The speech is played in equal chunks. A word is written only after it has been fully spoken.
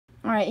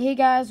Alright, hey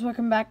guys,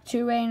 welcome back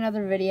to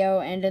another video,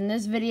 and in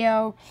this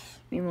video,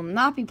 we will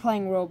not be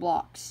playing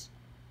Roblox.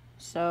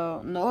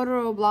 So, no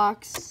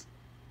Roblox.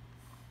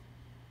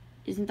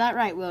 Isn't that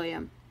right,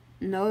 William?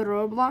 No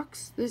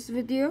Roblox this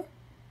video?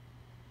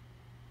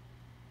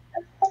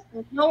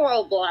 No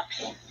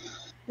Roblox.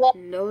 Well,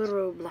 no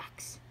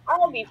Roblox.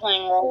 I'll be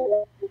playing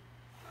Roblox.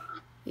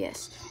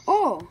 Yes.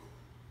 Oh!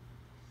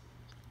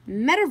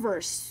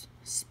 Metaverse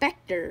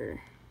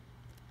Spectre.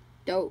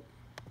 Dope.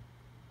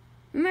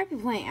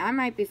 I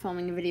might be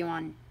filming a video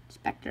on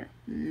Spectre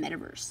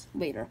Metaverse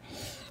later.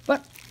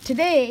 But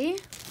today,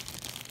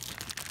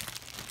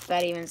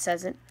 that even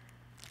says it,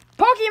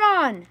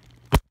 Pokemon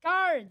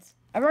Cards!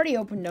 I've already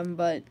opened them,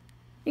 but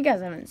you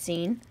guys haven't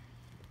seen.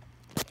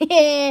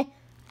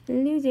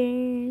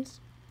 Losers.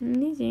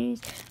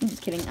 Losers. I'm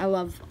just kidding. I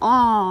love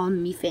all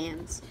me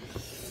fans.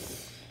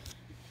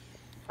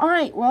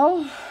 Alright,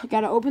 well, I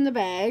gotta open the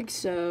bag,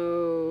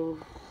 so...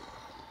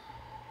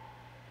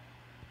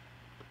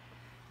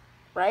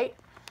 Right?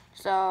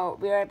 So,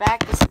 be right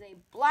back. This is a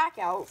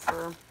blackout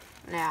for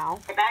now.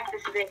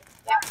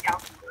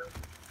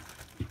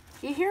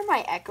 Do you hear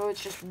my echo?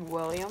 It's just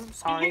William.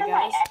 Sorry,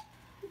 guys.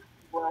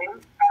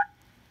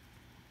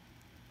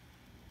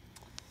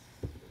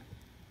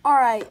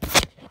 Alright.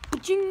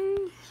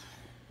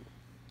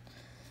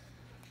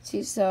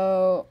 See,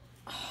 so...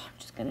 I'm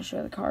just gonna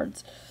show the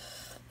cards.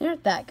 They're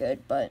not that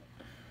good, but...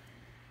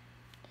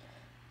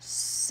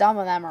 some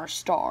of them are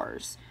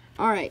stars.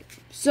 Alright,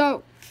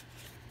 so...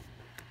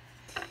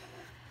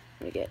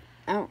 we get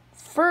out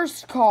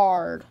first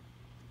card.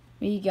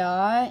 We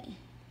got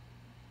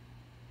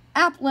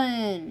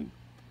Applin.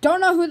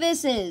 Don't know who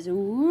this is.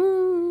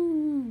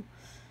 Woo!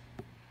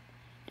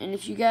 And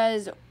if you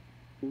guys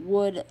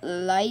would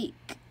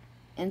like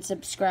and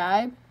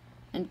subscribe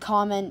and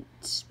comment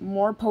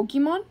more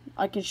Pokemon,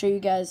 I can show you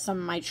guys some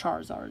of my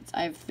Charizards.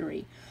 I have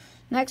 3.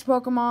 Next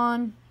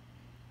Pokemon,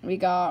 we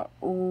got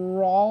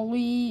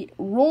Roly-Coly.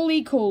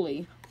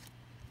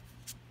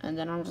 And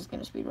then I'm just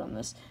going to speedrun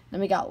this. Then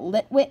we got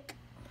Litwick.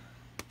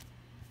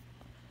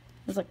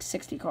 There's like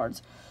 60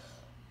 cards.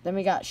 Then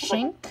we got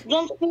Shink.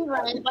 Don't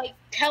speedrun it, like,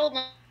 tell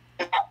them.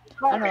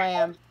 I know I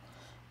am.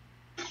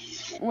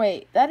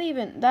 Wait, that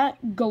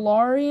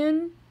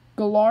Galarian,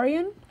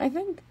 I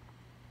think?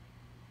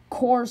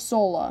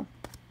 Corsola.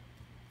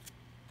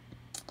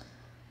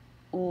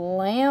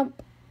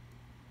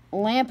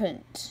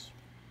 Lampant.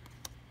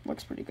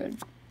 Looks pretty good.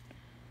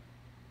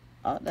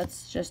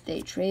 That's just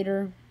a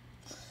trader.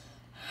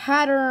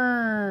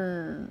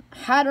 Hatterm.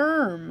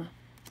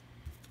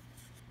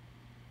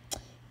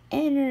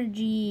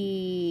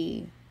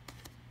 Energy.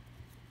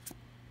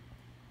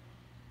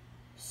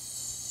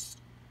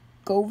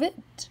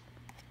 Scovit.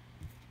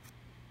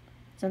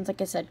 Sounds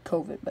like I said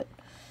COVID, but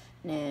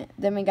nah.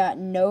 Then we got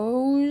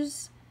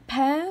Nose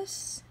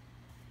Pass.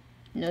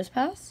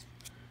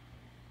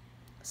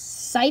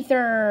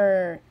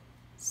 Scyther.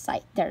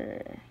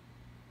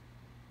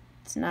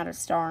 It's not a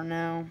star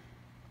now.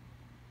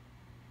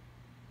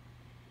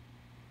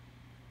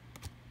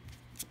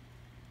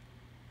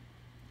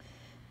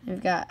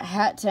 We've got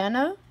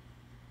Hatenna,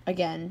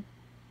 again,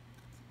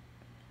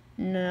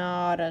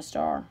 not a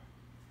star.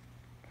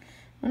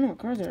 Oh no,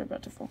 cards are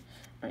about to fall.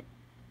 Alright.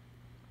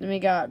 Then we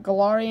got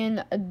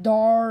Galarian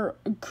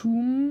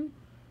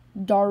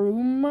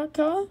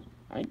Darumaka.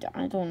 I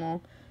don't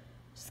know.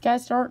 Sky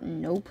Star?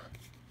 Nope.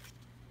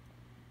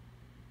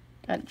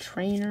 Got a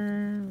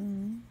trainer.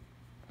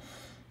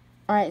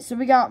 Alright, so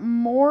we got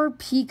more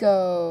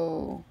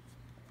Pico.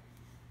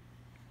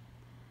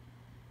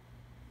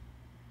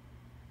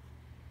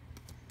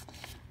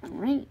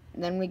 Alright,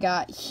 then we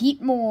got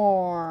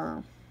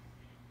Heatmore,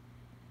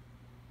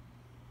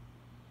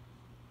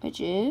 which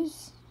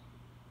is,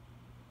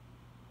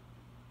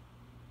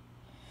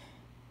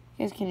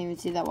 you guys can't even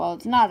see that well.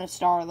 It's not a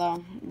star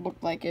though. It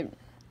looked like it.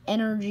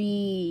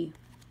 Energy.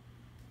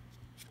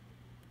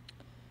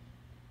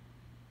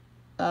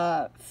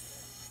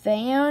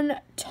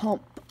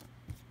 Phantump.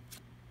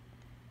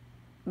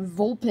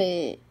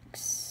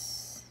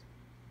 Vulpix.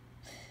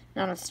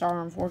 Not a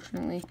star,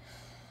 unfortunately.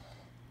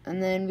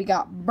 And then we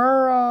got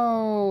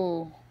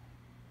Burrow.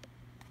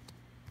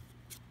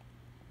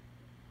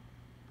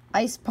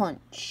 Ice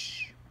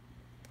Punch.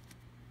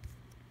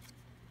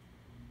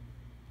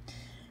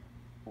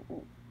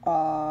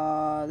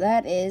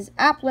 That is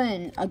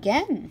Applin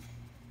again.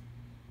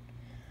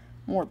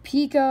 More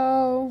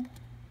Pico.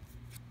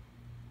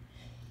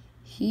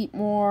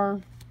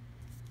 Heatmore.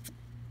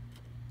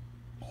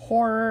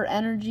 Horror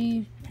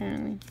Energy.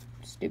 Apparently.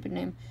 Stupid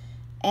name.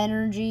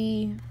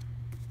 Energy.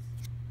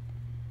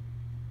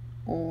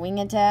 Wing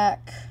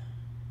Attack.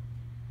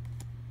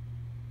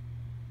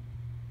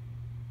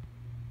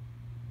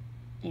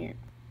 Here,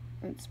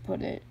 let's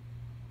put it.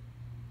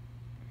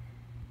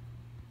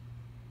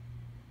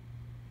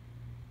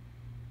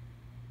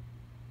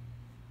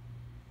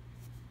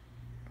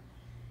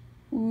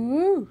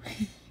 Woo!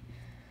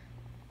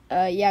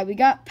 Yeah, we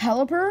got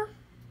Pelipper,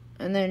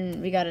 and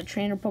then we got a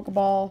Trainer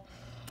Pokeball.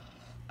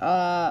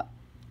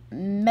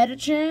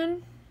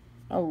 Metachan,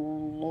 Oh,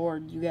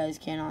 Lord, you guys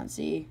cannot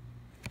see.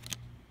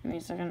 Give me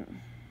a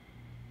second.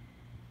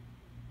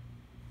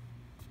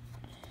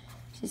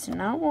 See, so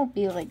now it won't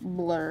be like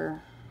blur.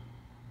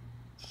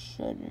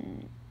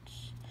 Shouldn't.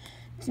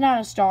 It's not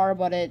a star,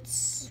 but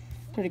it's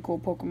pretty cool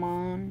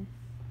Pokemon.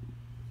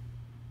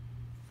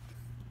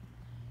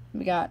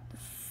 We got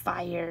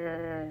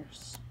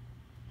fires.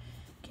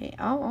 Okay,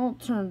 I'll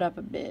turn it up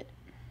a bit.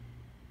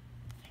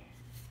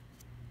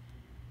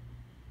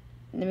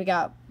 And then we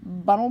got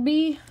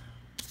Bunnelby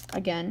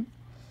again.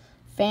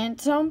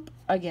 Phantom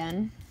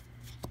again.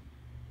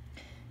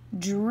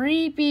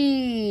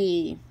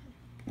 Dreepy.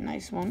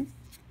 Nice one.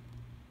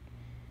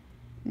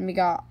 And we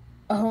got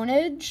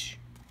Honedge.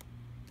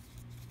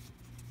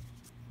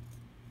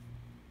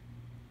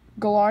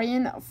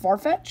 Galarian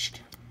Farfetch'd.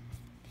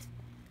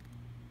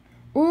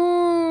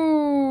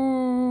 Ooh,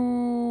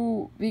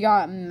 we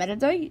got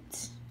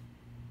Metadite.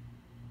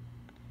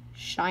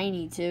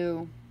 Shiny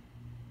too.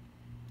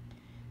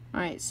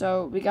 Alright,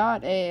 so we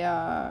got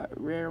a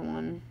rare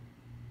one.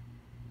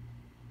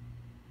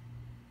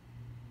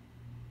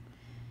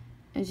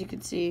 As you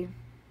can see.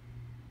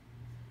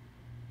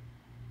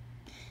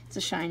 It's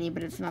a shiny,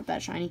 but it's not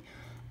that shiny.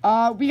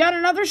 We got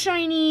another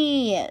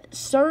shiny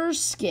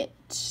Surskit.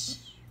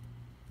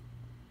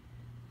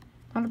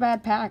 Not a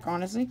bad pack,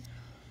 honestly.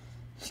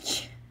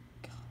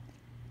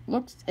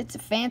 Looks, it's a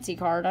fancy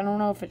card. I don't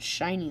know if it's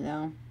shiny,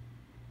 though.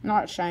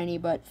 Not shiny,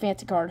 but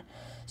fancy card.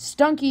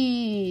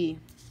 Stunky.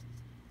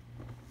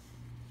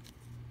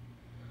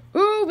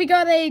 Ooh, we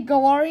got a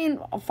Galarian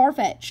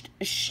Farfetch'd.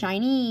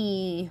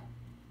 Shiny.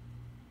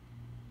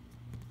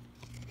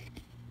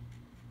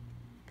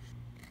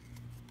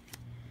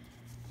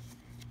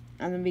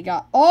 And then we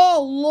got,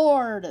 oh,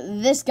 Lord,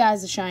 this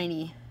guy's a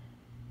shiny.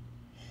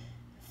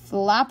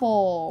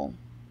 Flapple.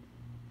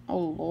 Oh,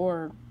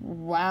 Lord.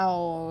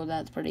 Wow,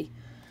 that's pretty.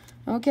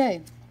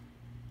 Okay.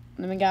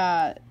 Then we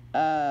got,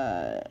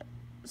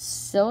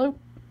 Silip.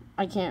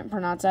 I can't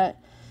pronounce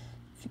that.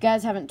 If you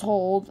guys haven't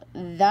told,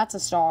 that's a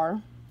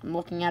star. I'm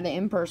looking at it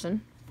in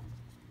person.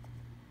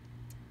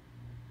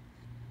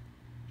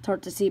 It's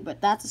hard to see,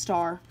 but that's a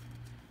star.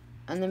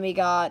 And then we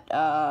got,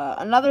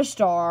 another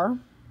star,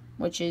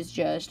 which is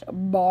just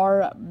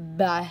Barbarossal.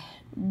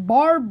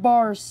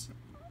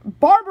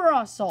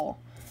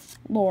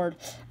 Lord.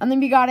 And then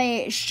we got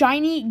a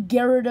shiny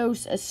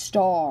Gyarados a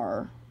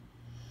star.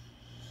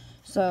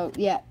 So,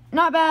 yeah.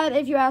 Not bad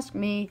if you ask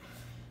me.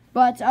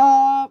 But,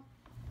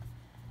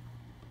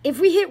 if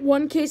we hit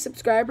 1K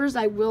subscribers,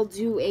 I will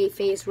do a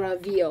face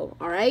reveal.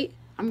 Alright?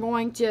 I'm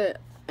going to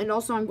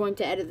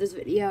edit this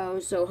video.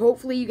 So,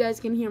 hopefully you guys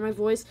can hear my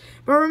voice.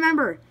 But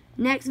remember,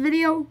 next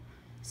video,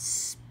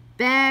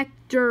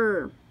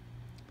 Spectre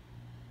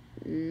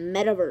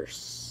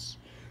Metaverse.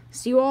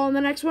 See you all in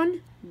the next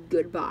one.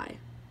 Goodbye.